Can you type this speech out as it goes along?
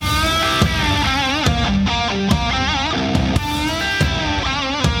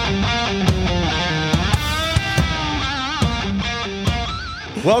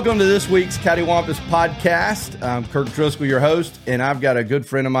Welcome to this week's Cattywampus podcast. I'm Kirk Driscoll, your host, and I've got a good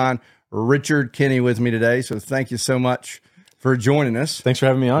friend of mine, Richard Kinney, with me today. So thank you so much for joining us. Thanks for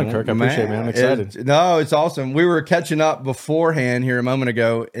having me on, Kirk. I appreciate it, man. I'm excited. It's awesome. We were catching up beforehand here a moment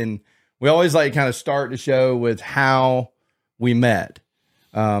ago, and we always like kind of start the show with how we met.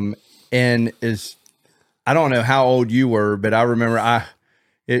 I don't know how old you were, but I remember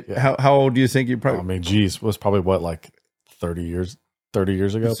how old do you think you probably? It was probably what, like 30 years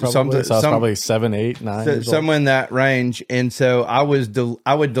ago, probably. So I was probably 7, 8, 9 years old. Somewhere in that range. And so I would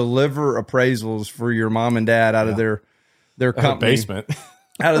deliver appraisals for your mom and dad out of their company basement.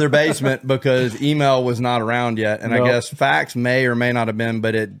 Out of their basement, because email was not around yet. And I guess fax may or may not have been,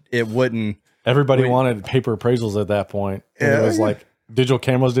 but it wouldn't. Everybody wanted paper appraisals at that point. And it was like digital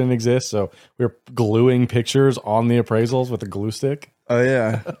cameras didn't exist, so we were gluing pictures on the appraisals with a glue stick. Oh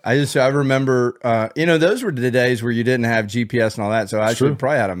yeah, I remember. Those were the days where you didn't have GPS and all that, so I should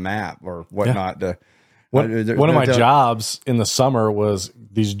probably had a map or whatnot. Yeah. One of my jobs in the summer was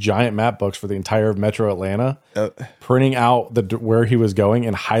these giant map books for the entire Metro Atlanta, printing out where he was going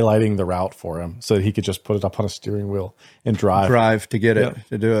and highlighting the route for him, so that he could just put it up on a steering wheel and drive to get it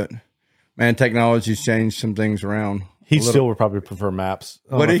to do it. Man, technology's changed some things around. He still would probably prefer maps.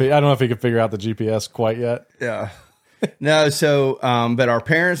 I don't know if he could figure out the GPS quite yet. Yeah. No, so, but our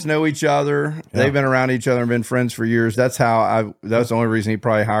parents know each other. Yeah. They've been around each other and been friends for years. That's the only reason he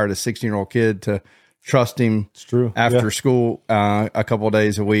probably hired a 16-year-old kid to trust him after school a couple of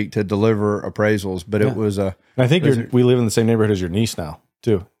days a week to deliver appraisals. But it was I think we live in the same neighborhood as your niece now,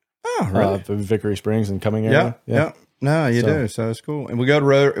 too. Oh, really? Vickery Springs and Cumming area. Yeah. No, you do. So it's cool. And we go to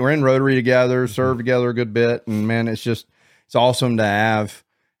we're in Rotary together, serve together a good bit. And man, it's awesome to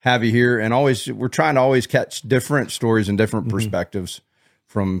have you here. And we're trying to always catch different stories and different perspectives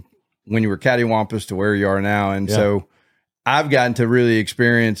from when you were cattywampus to where you are now. And so I've gotten to really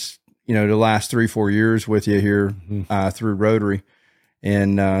experience, the last 3-4 years with you here through Rotary.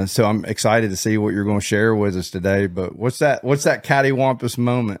 And so I'm excited to see what you're going to share with us today. But what's that cattywampus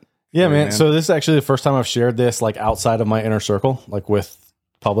moment? Yeah, man. So this is actually the first time I've shared this like outside of my inner circle, like with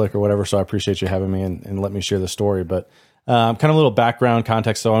public or whatever. So I appreciate you having me and let me share the story. But kind of a little background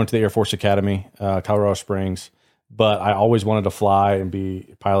context. So I went to the Air Force Academy, Colorado Springs, but I always wanted to fly and be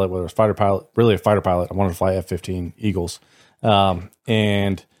a pilot, whether it was fighter pilot, really a fighter pilot. I wanted to fly F-15 Eagles. And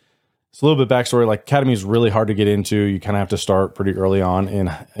it's a little bit backstory. Like academy is really hard to get into. You kind of have to start pretty early on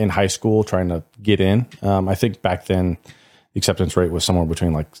in high school trying to get in. I think back then the acceptance rate was somewhere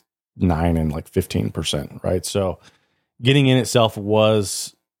between like 9 and like 15%, right? So getting in itself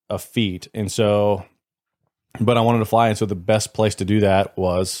was a feat. And so, but I wanted to fly. And so the best place to do that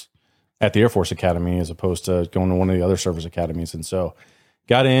was at the Air Force Academy as opposed to going to one of the other service academies. And so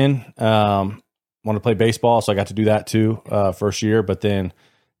got in, wanted to play baseball. So I got to do that too, first year, but then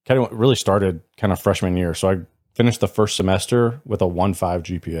kind of really started kind of freshman year. So I finished the first semester with a 1.5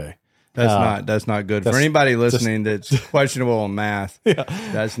 GPA. That's not good for anybody listening. That's questionable in math. Yeah,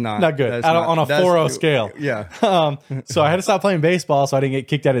 that's not good on a 4.0 scale. Yeah. So I had to stop playing baseball, so I didn't get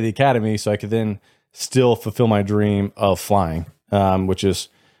kicked out of the academy, so I could then still fulfill my dream of flying, which is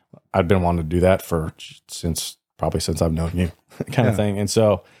I'd been wanting to do that since I've known you, kind of thing. And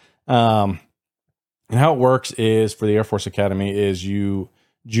so, and how it works is for the Air Force Academy is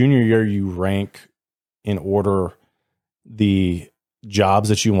junior year you rank in order the jobs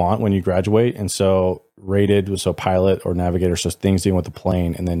that you want when you graduate. And so rated was pilot or navigator, so things dealing with the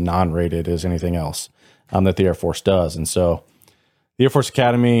plane, and then non-rated is anything else that the Air Force does. And so the Air Force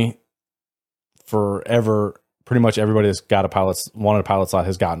Academy forever, pretty much everybody that's got wanted a pilot slot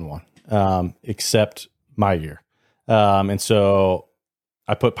has gotten one, except my year. And so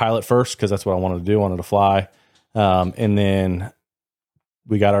I put pilot first because that's what I wanted to do. I wanted to fly. And then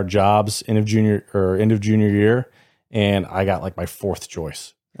we got our jobs end of junior year. And I got like my fourth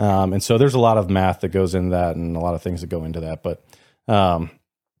choice. And so there's a lot of math that goes into that and a lot of things that go into that. But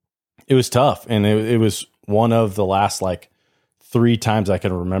it was tough. And it was one of the last like 3 times I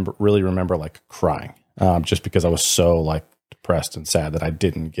can really remember like crying just because I was so like depressed and sad that I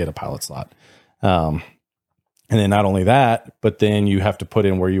didn't get a pilot slot. And then not only that, but then you have to put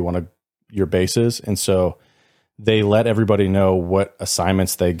in where you want your bases. And so they let everybody know what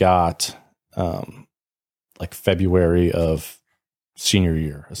assignments they got like February of senior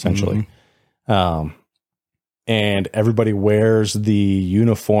year, essentially. And everybody wears the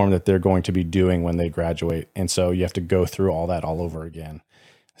uniform that they're going to be doing when they graduate. And so you have to go through all that all over again.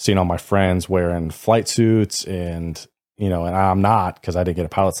 Seeing all my friends wearing flight suits and I'm not, because I didn't get a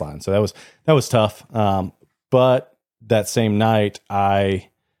pilot slot. So that was tough. But that same night I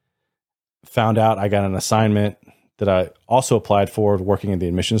found out I got an assignment that I also applied for, working in the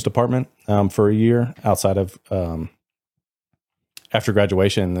admissions department for a year outside of after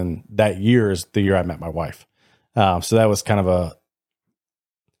graduation. And then that year is the year I met my wife. So that was kind of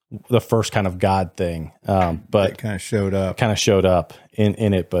the first kind of God thing. But it kind of showed up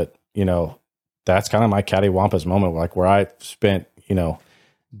in it. But, that's kind of my cattywampus moment, like where I spent,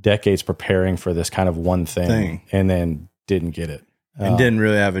 decades preparing for this kind of one thing. And then didn't get it. And didn't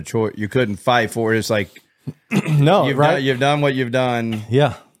really have a choice. You couldn't fight for it. It's like, no, you've done what you've done.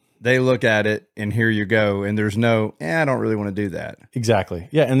 Yeah. They look at it and here you go. And there's no, I don't really want to do that. Exactly.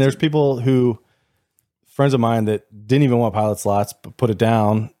 Yeah. And there's people friends of mine that didn't even want pilot slots, but put it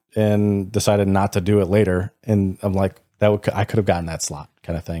down and decided not to do it later. And I'm like, I could have gotten that slot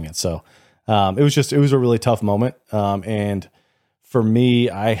kind of thing. And so it was a really tough moment. And for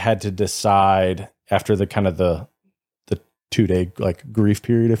me, I had to decide after the kind of the 2-day like grief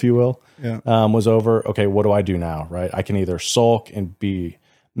period, if you will, was over. Okay, what do I do now? Right. I can either sulk and be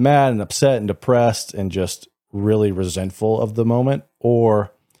mad and upset and depressed and just really resentful of the moment,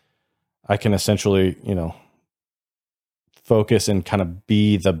 or I can essentially, focus and kind of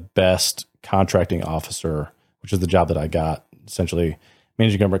be the best contracting officer, which is the job that I got, essentially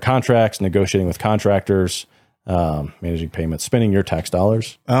managing government contracts, negotiating with contractors, managing payments, spending your tax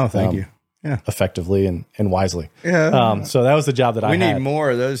dollars. Oh, thank you. Yeah. Effectively and wisely. Yeah. So that was the job that I had. We need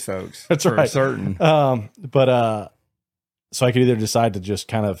more of those folks. That's for right. Certain. So I could either decide to just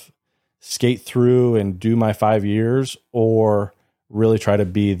kind of skate through and do my 5 years, or really try to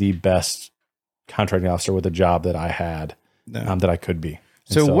be the best contracting officer with the job that I had, that I could be.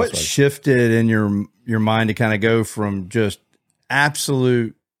 So what shifted in your mind to kind of go from just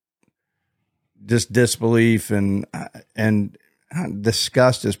absolute disbelief and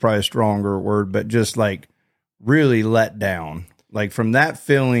disgust is probably a stronger word, but just like really let down, like from that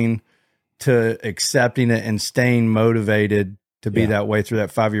feeling to accepting it and staying motivated to be that way through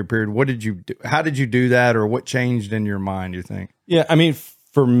that 5-year period? What did you do? How did you do that, or what changed in your mind, you think? Yeah. I mean,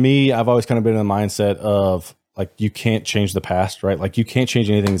 for me, I've always kind of been in the mindset of like, you can't change the past, right? Like you can't change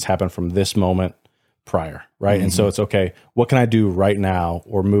anything that's happened from this moment prior. Right. Mm-hmm. And so it's okay. What can I do right now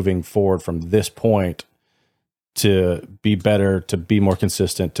or moving forward from this point to be better, to be more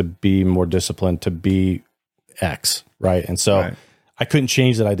consistent, to be more disciplined, to be X. Right. And so I couldn't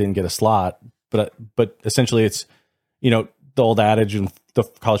change that I didn't get a slot, but essentially it's, the old adage and the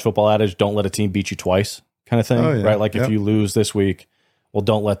college football adage, don't let a team beat you twice kind of thing. Right. Like if you lose this week, well,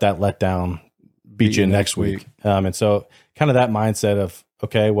 don't let that let down beat you next week. And so kind of that mindset of,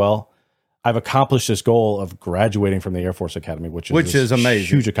 okay, well, I've accomplished this goal of graduating from the Air Force Academy, which is amazing,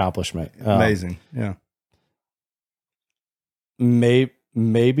 huge accomplishment. Amazing. Yeah.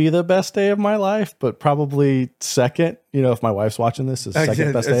 Maybe the best day of my life, but probably second, if my wife's watching this, is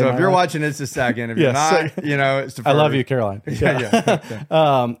second best day of my life. So if you're watching, it's the second. If you're not, it's the first. I love you, Caroline.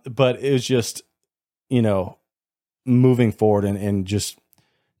 Yeah. But it was just, moving forward and just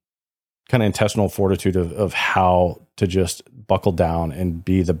kind of intestinal fortitude of how to just buckle down and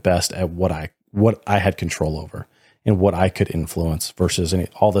be the best at what I had control over and what I could influence versus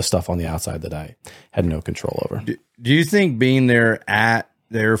all this stuff on the outside that I had no control over. Do you think being there at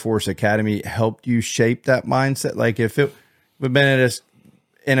the Air Force Academy helped you shape that mindset? Like if it would have been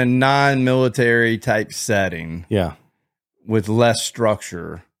in a non-military type setting, with less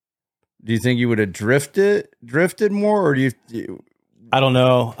structure, do you think you would have drifted more, or do you? I don't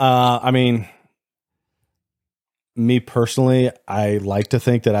know. I mean, me personally, I like to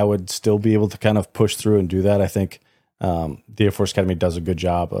think that I would still be able to kind of push through and do that. I think the Air Force Academy does a good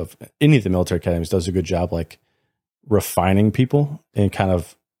job of, any of the military academies does a good job, like refining people and kind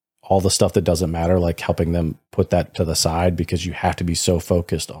of all the stuff that doesn't matter, like helping them put that to the side, because you have to be so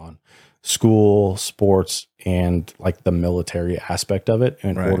focused on school, sports, and like the military aspect of it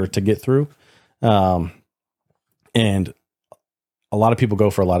in order to get through. And a lot of people go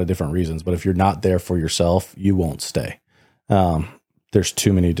for a lot of different reasons, but if you're not there for yourself, you won't stay. There's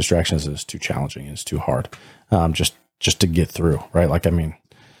too many distractions. It's too challenging. It's too hard. Just to get through, right? Like, I mean,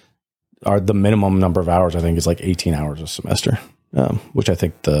 the minimum number of hours, I think, is like 18 hours a semester, which I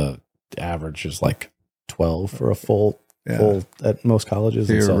think the average is like 12 for a full at most colleges.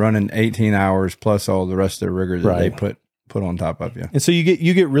 So you're running 18 hours plus all the rest of the rigor that they put on top of you. And so you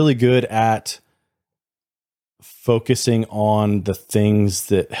get really good at focusing on the things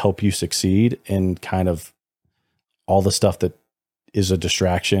that help you succeed, and kind of all the stuff that is a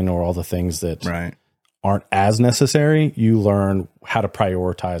distraction, or all the things that aren't as necessary. You learn how to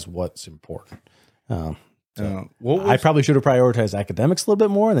prioritize what's important. So I probably should have prioritized academics a little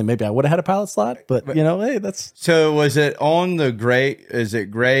bit more, and then maybe I would have had a pilot slot. But hey, that's. So was it on the grade? Is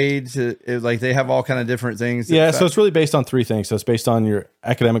it grades? Like they have all kind of different things. Yeah, so it's really based on three things. So it's based on your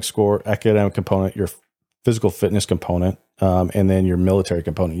academic score, academic component, your physical fitness component, and then your military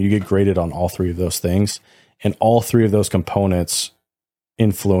component. You get graded on all three of those things, and all three of those components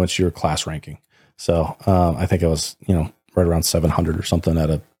influence your class ranking. So I think it was right around 700 or something out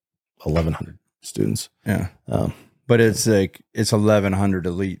of 1,100 students. Yeah. But it's like, it's 1,100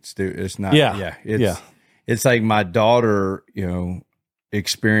 elites, dude. It's not. It's like my daughter,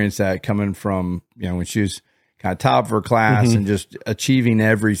 experienced that coming from, when she was kind of top of her class and just achieving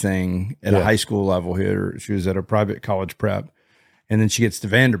everything at a high school level here. She was at a private college prep, and then she gets to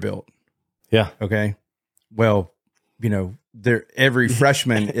Vanderbilt. Yeah. Okay. Well, every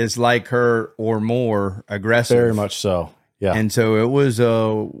freshman is like her or more aggressive. Very much so. Yeah. And so it was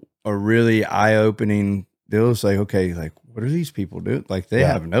a really eye-opening deal. It's like, okay, like, what are these people doing? Like, they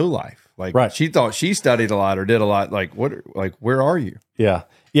have no life. Like, she thought she studied a lot or did a lot. Like, where are you? Yeah.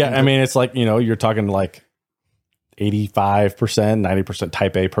 Yeah. I mean, it's like, you're talking like 85%, 90%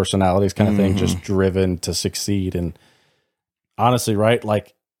 type A personalities kind of thing, just driven to succeed. And honestly, right,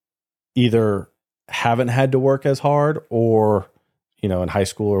 like either haven't had to work as hard or, in high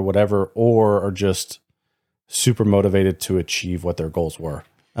school or whatever, or are just super motivated to achieve what their goals were.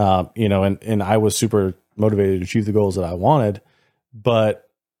 And I was super motivated to achieve the goals that I wanted, but,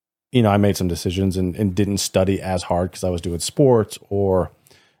 I made some decisions and didn't study as hard because I was doing sports or,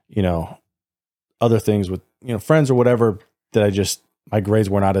 other things with, friends or whatever that my grades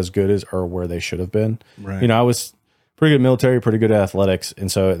were not as good as or where they should have been. Right. I was pretty good military, pretty good at athletics.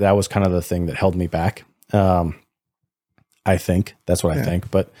 And so that was kind of the thing that held me back. I think that's what I think,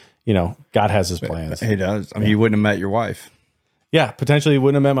 but God has his plans. He does. I mean, you wouldn't have met your wife. Yeah. Potentially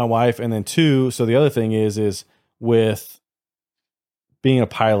wouldn't have met my wife. And then two, so the other thing is with being a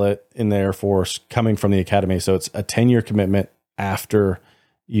pilot in the Air Force coming from the academy. So it's a 10-year commitment after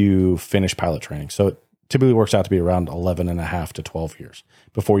you finish pilot training. So it typically works out to be around 11 and a half to 12 years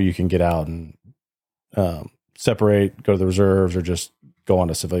before you can get out and separate, go to the reserves, or just go on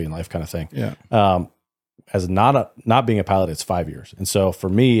to civilian life kind of thing. Yeah. As not being a pilot, it's 5 years. And so for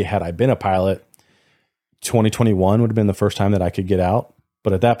me, had I been a pilot, 2021 would have been the first time that I could get out.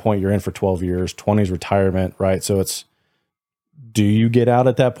 But at that point, you're in for 12 years, 20 is retirement, right? So it's, do you get out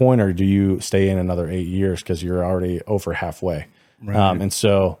at that point or do you stay in another 8 years because you're already over halfway? Right. And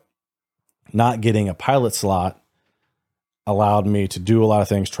so not getting a pilot slot allowed me to do a lot of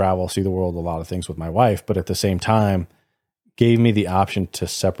things, travel, see the world, a lot of things with my wife, but at the same time, gave me the option to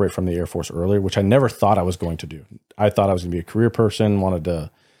separate from the Air Force earlier, which I never thought I was going to do. I thought I was going to be a career person, wanted to,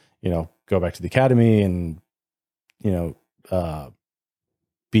 go back to the academy and,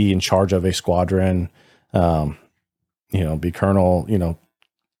 be in charge of a squadron, be colonel,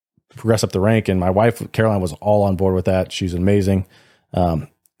 progress up the rank. And my wife, Caroline, was all on board with that. She's amazing,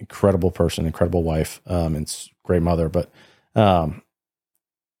 incredible person, incredible wife, and great mother. But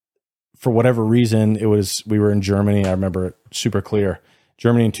for whatever reason, we were in Germany. I remember it super clear.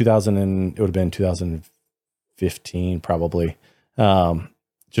 Germany in 2000, and it would have been 2015 probably.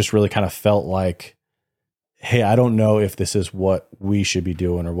 Just really kind of felt like, hey, I don't know if this is what we should be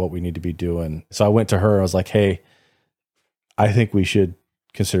doing or what we need to be doing. So I went to her. I was like, hey, I think we should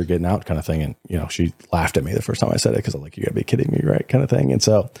consider getting out, kind of thing. And, she laughed at me the first time I said it because I'm like, you gotta be kidding me, right? Kind of thing. And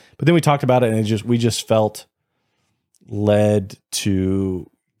so, but then we talked about it and we just felt led to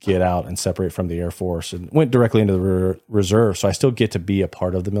get out and separate from the Air Force and went directly into the reserve. So I still get to be a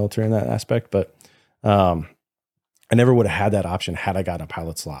part of the military in that aspect, but I never would have had that option had I gotten a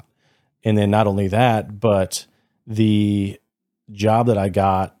pilot slot. And then not only that, but the job that I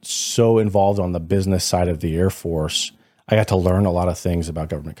got so involved on the business side of the Air Force, I got to learn a lot of things about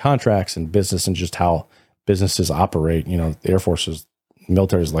government contracts and business and just how businesses operate. The Air Force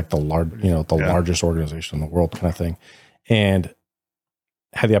military is like the largest organization in the world kind of thing. And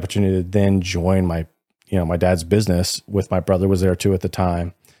had the opportunity to then join my dad's business with my brother was there too at the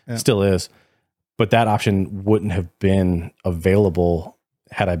time, still is. But that option wouldn't have been available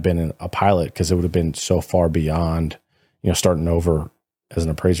had I been a pilot because it would have been so far beyond, starting over as an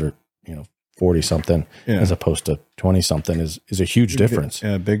appraiser, 40 something as opposed to 20 something is a huge difference.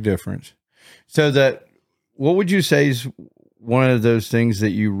 Yeah, big difference. So what would you say is one of those things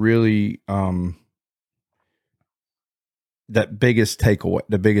that you really, the biggest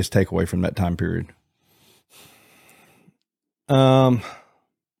takeaway from that time period?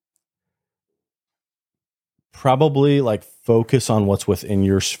 Probably like focus on what's within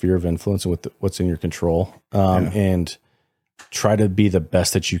your sphere of influence and what's in your control, and try to be the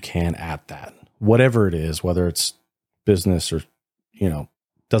best that you can at that, whatever it is, whether it's business or,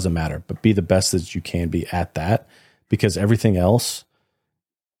 doesn't matter, but be the best that you can be at that, because everything else,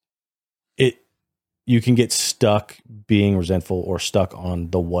 you can get stuck being resentful or stuck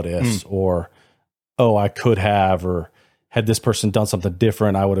on the what ifs or, oh, I could have, or had this person done something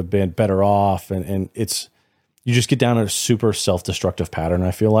different, I would have been better off. And you just get down a super self-destructive pattern,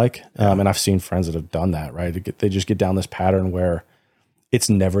 I feel like. And I've seen friends that have done that, right? They just get down this pattern where it's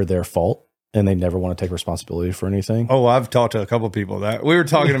never their fault and they never want to take responsibility for anything. Oh, I've talked to a couple of people that we were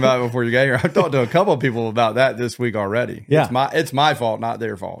talking about before you got here. I've talked to a couple of people about that this week already. Yeah. It's my fault, not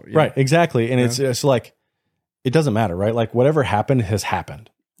their fault. Right. Exactly. And it's like, it doesn't matter, right? Like whatever happened has happened.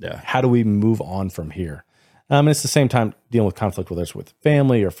 Yeah. How do we move on from here? And it's the same time dealing with conflict, whether it's with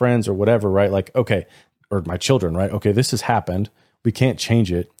family or friends or whatever, right? Like, okay, or my children, right? Okay, this has happened. We can't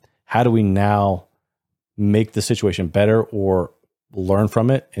change it. How do we now make the situation better or learn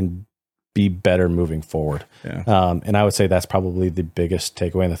from it and be better moving forward? Yeah. And I would say that's probably the biggest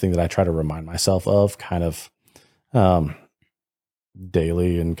takeaway and the thing that I try to remind myself of kind of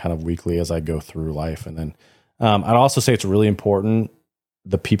daily and kind of weekly as I go through life. And then I'd also say it's really important,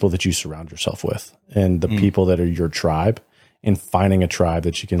 the people that you surround yourself with and the people that are your tribe, and finding a tribe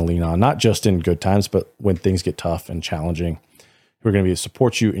that you can lean on, not just in good times, but when things get tough and challenging, who are going to be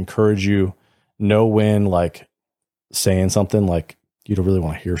support you, encourage you, know when like saying something like you don't really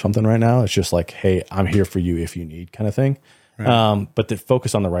want to hear something right now. It's just like, hey, I'm here for you if you need, kind of thing. Right. But to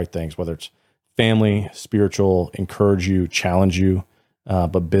focus on the right things, whether it's family, spiritual, encourage you, challenge you,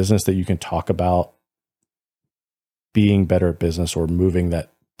 but business that you can talk about being better at business or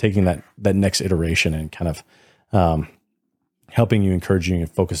taking that next iteration and kind of helping you, encouraging you,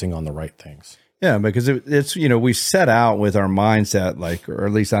 and focusing on the right things. Yeah, because it's, we set out with our mindset, like, or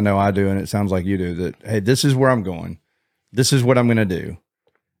at least I know I do, and it sounds like you do, that, hey, this is where I'm going. This is what I'm going to do.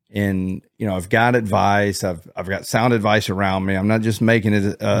 And, I've got advice. I've got sound advice around me. I'm not just making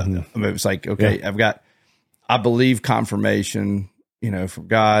it. It's like, okay, yeah. I believe confirmation, from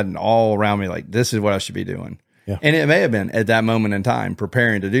God and all around me, like, this is what I should be doing. Yeah. And it may have been at that moment in time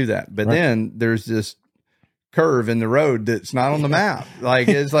preparing to do that. But then there's this curve in the road that's not on the map. Like,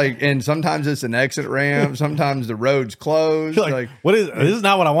 it's like, and sometimes it's an exit ramp. Sometimes the road's closed. Like, this is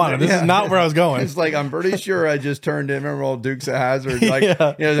not what I wanted. This is not where I was going. It's like, I'm pretty sure I just turned in, remember old Dukes of Hazzard? Like,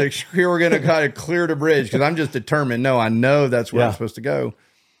 like, here we're going to kind of clear the bridge because I'm just determined. No, I know that's where I'm supposed to go.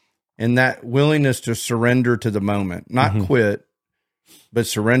 And that willingness to surrender to the moment, not quit, but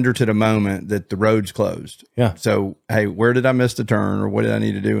surrender to the moment that the road's closed. Yeah. So, hey, where did I miss the turn, or what did I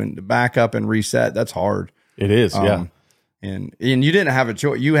need to do? And to back up and reset, that's hard. It is, yeah. And you didn't have a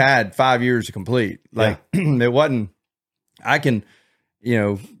choice. You had 5 years to complete. Like, it wasn't, I can,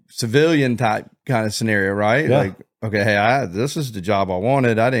 civilian type kind of scenario, right? Yeah. Like, okay, hey, this is the job I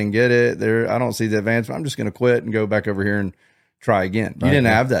wanted. I didn't get it. I don't see the advancement. I'm just going to quit and go back over here and try again. You didn't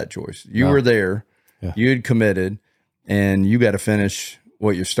have that choice. You were there. Yeah. You had committed, and you got to finish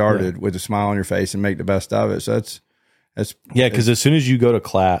what you started with a smile on your face and make the best of it. So that's because as soon as you go to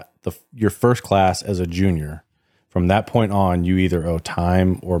class, your first class as a junior, from that point on, you either owe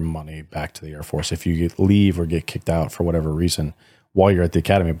time or money back to the Air Force if you leave or get kicked out for whatever reason while you're at the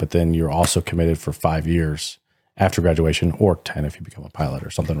academy. But then you're also committed for 5 years after graduation, or 10 if you become a pilot or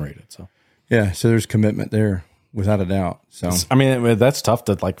something rated. So yeah, so there's commitment there without a doubt. So I mean, that's tough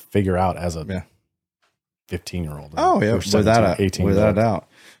to like figure out as a 15-year-old. Oh yeah, without a doubt.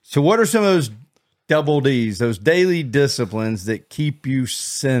 So what are some of those double D's, those daily disciplines that keep you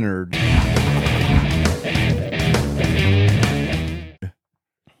centered?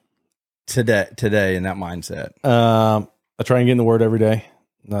 Today in that mindset. I try and get in the Word every day.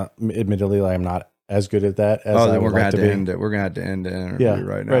 Admittedly, I am not as good at that as I would like to be. We're gonna have to end the interview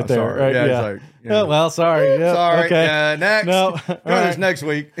right now. Right there. Sorry. Right, It's like, oh, well, sorry. Yeah, sorry. Okay. Next. No. This next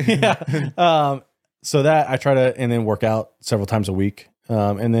week. Yeah. So that I try to, and then work out several times a week,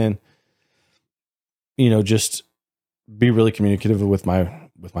 and then just be really communicative with my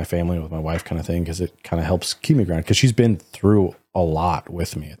family, with my wife, kind of thing, because it kind of helps keep me grounded, because she's been through a lot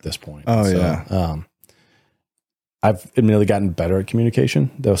with me at this point. I've admittedly gotten better at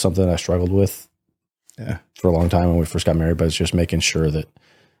communication. That was something that I struggled with for a long time when we first got married, but it's just making sure that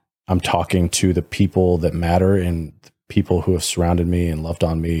I'm talking to the people that matter and the people who have surrounded me and loved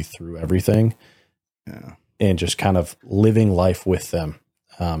on me through everything, and just kind of living life with them.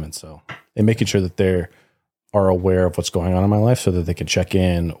 And making sure that they are aware of what's going on in my life so that they can check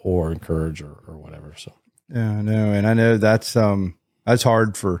in or encourage or whatever. So, yeah, I know. And I know that's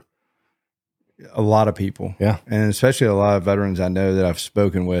hard for a lot of people. Yeah. And especially a lot of veterans I know that I've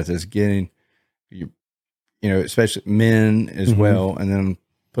spoken with, is getting, especially men as well. And then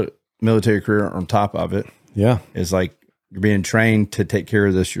military career on top of it. Yeah. It's like you're being trained to take care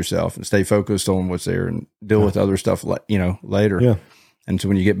of this yourself and stay focused on what's there and deal with other stuff, later. Yeah. And so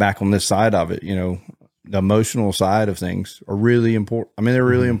when you get back on this side of it, the emotional side of things are really important. I mean, they're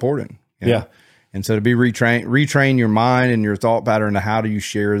really important. Yeah. And so to be retrain your mind and your thought pattern to how do you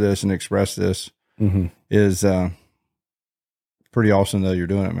share this and express this is pretty awesome that you're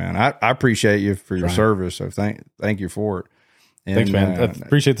doing it, man. I appreciate you for your service. So thank you for it. And, thanks, man. I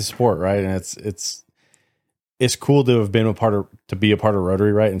appreciate the support. Right. And it's cool to have been to be a part of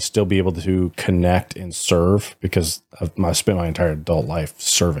Rotary, right. And still be able to connect and serve because I spent my entire adult life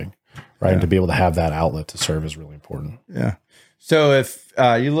serving. Right. Yeah. And to be able to have that outlet to serve is really important. Yeah. So if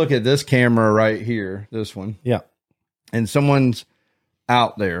you look at this camera right here, this one, and someone's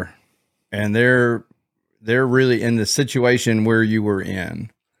out there and they're really in the situation where you were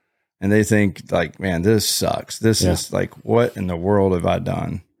in and they think like, man, this sucks. This is like, what in the world have I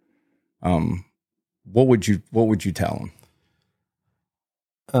done? What would you tell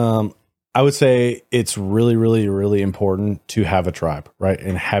them? I would say it's really, really, really important to have a tribe, right?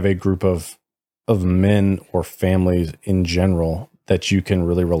 And have a group of men or families in general that you can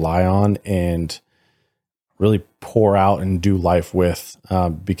really rely on and really pour out and do life with,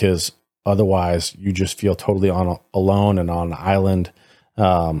 because otherwise you just feel totally alone and on an island,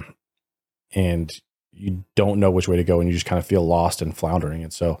 and you don't know which way to go and you just kind of feel lost and floundering.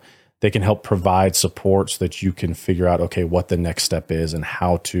 And so they can help provide support so that you can figure out, okay, what the next step is and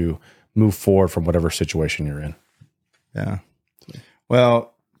how to move forward from whatever situation you're in. Yeah.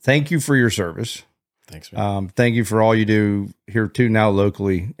 Well, thank you for your service. Thanks, man. Thank you for all you do here too now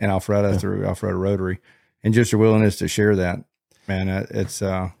locally in Alpharetta through Alpharetta Rotary and just your willingness to share that, man. It's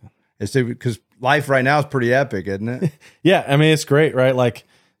because life right now is pretty epic, isn't it? Yeah. I mean, it's great, right? Like,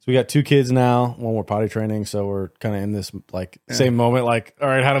 so we got 2 kids now, one we're potty training. So we're kind of in this same moment, like, all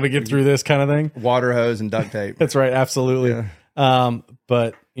right, how do we get through this kind of thing? Water hose and duct tape. That's right. Absolutely. Yeah.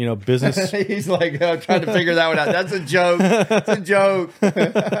 But business. He's like trying to figure that one out. That's a joke. It's a joke.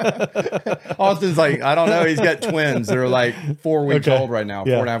 Austin's like, I don't know. He's got twins that are like 4 weeks old right now,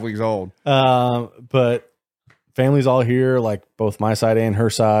 4.5 weeks old. But family's all here, like both my side and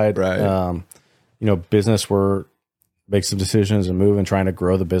her side. Right. Business, we're make some decisions and move and trying to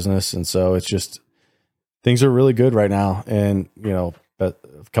grow the business. And so it's just, things are really good right now. And, a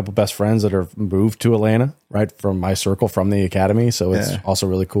couple best friends that have moved to Atlanta, right, from my circle, from the academy. So it's also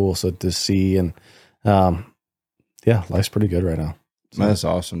really cool. So to see and, life's pretty good right now. So. That's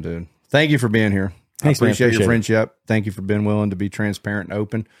awesome, dude. Thank you for being here. Thanks, I appreciate your it. friendship. Thank you for being willing to be transparent and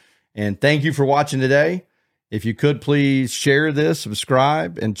open. And thank you for watching today. If you could please share this,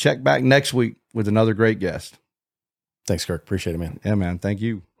 subscribe, and check back next week with another great guest. Thanks, Kirk. Appreciate it, man. Yeah, man. Thank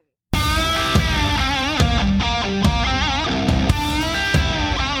you.